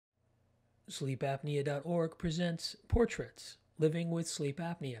SleepApnea.org presents Portraits Living with Sleep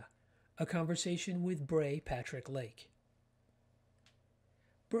Apnea, a conversation with Bray Patrick Lake.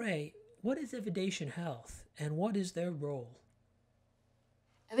 Bray, what is Evidation Health and what is their role?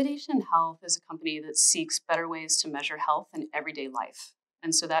 Evidation Health is a company that seeks better ways to measure health in everyday life.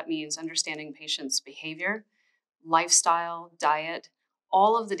 And so that means understanding patients' behavior, lifestyle, diet,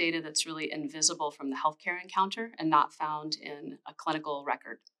 all of the data that's really invisible from the healthcare encounter and not found in a clinical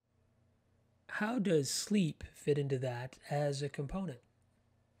record. How does sleep fit into that as a component?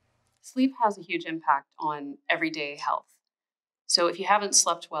 Sleep has a huge impact on everyday health. So if you haven't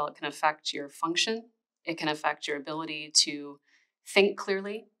slept well, it can affect your function, it can affect your ability to think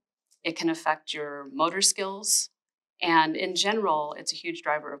clearly, it can affect your motor skills. And in general, it's a huge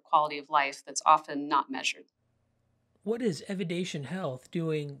driver of quality of life that's often not measured. What is Evidation Health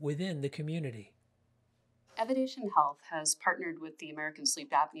doing within the community? Evidation Health has partnered with the American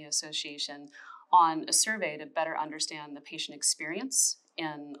Sleep Apnea Association on a survey to better understand the patient experience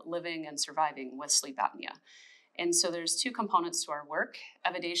in living and surviving with sleep apnea. And so there's two components to our work.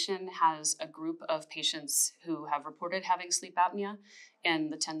 Evidation has a group of patients who have reported having sleep apnea in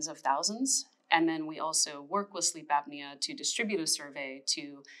the tens of thousands. And then we also work with sleep apnea to distribute a survey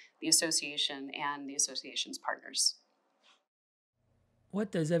to the association and the association's partners.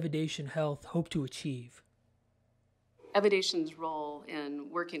 What does Evidation Health hope to achieve? Evidation's role in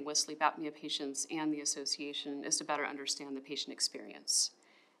working with sleep apnea patients and the association is to better understand the patient experience.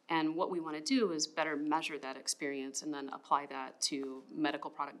 And what we want to do is better measure that experience and then apply that to medical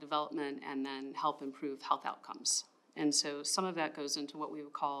product development and then help improve health outcomes. And so some of that goes into what we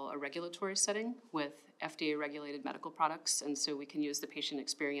would call a regulatory setting with FDA-regulated medical products. And so we can use the patient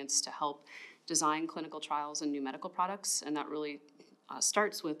experience to help design clinical trials and new medical products. And that really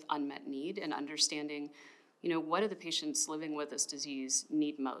starts with unmet need and understanding, what do the patients living with this disease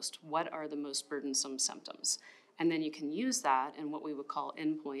need most? What are the most burdensome symptoms? And then you can use that in what we would call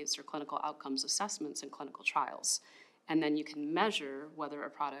endpoints or clinical outcomes assessments in clinical trials. And then you can measure whether a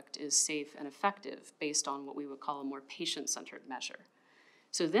product is safe and effective based on what we would call a more patient-centered measure.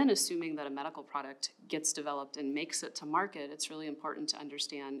 So then, assuming that a medical product gets developed and makes it to market, it's really important to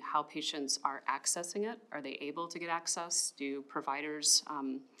understand how patients are accessing it. Are they able to get access? Do providers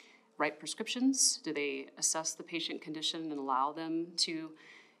write prescriptions? Do they assess the patient condition and allow them to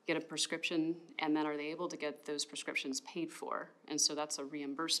get a prescription? And then are they able to get those prescriptions paid for? And so that's a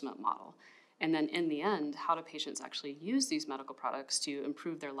reimbursement model. And then in the end, how do patients actually use these medical products to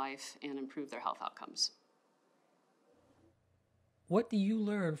improve their life and improve their health outcomes? What do you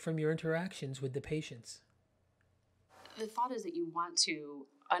learn from your interactions with the patients? The thought is that you want to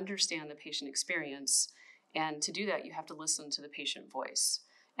understand the patient experience, and to do that, you have to listen to the patient voice.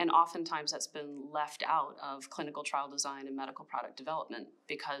 And oftentimes that's been left out of clinical trial design and medical product development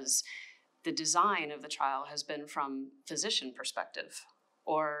because the design of the trial has been from physician perspective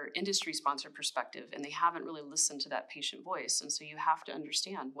or industry sponsor perspective, and they haven't really listened to that patient voice. And so you have to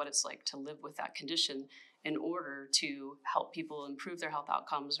understand what it's like to live with that condition in order to help people improve their health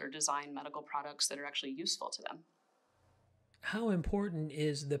outcomes or design medical products that are actually useful to them. How important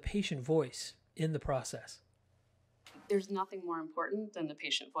is the patient voice in the process? There's nothing more important than the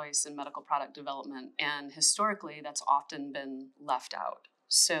patient voice in medical product development, and historically that's often been left out.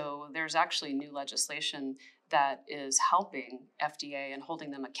 So there's actually new legislation that is helping FDA and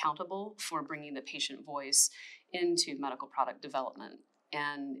holding them accountable for bringing the patient voice into medical product development.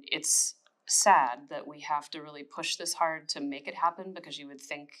 And it's sad that we have to really push this hard to make it happen, because you would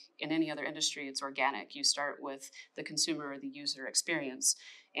think in any other industry it's organic. You start with the consumer or the user experience.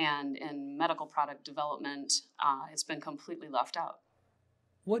 And in medical product development, it's been completely left out.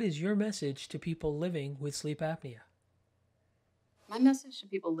 What is your message to people living with sleep apnea? My message to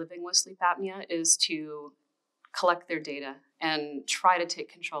people living with sleep apnea is to collect their data and try to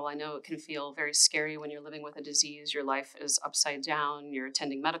take control. I know it can feel very scary when you're living with a disease. Your life is upside down. You're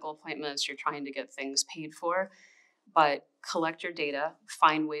attending medical appointments. You're trying to get things paid for. But collect your data,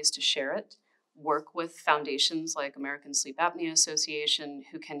 find ways to share it, work with foundations like American Sleep Apnea Association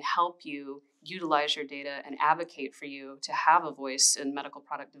who can help you utilize your data and advocate for you to have a voice in medical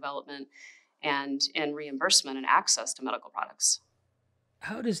product development and in reimbursement and access to medical products.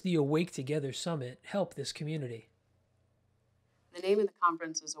 How does the AWAKETogether Summit help this community? The name of the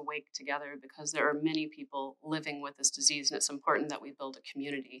conference is AWAKETogether because there are many people living with this disease, and it's important that we build a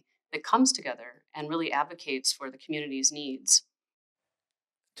community that comes together and really advocates for the community's needs.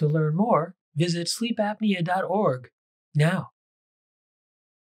 To learn more, visit sleepapnea.org now.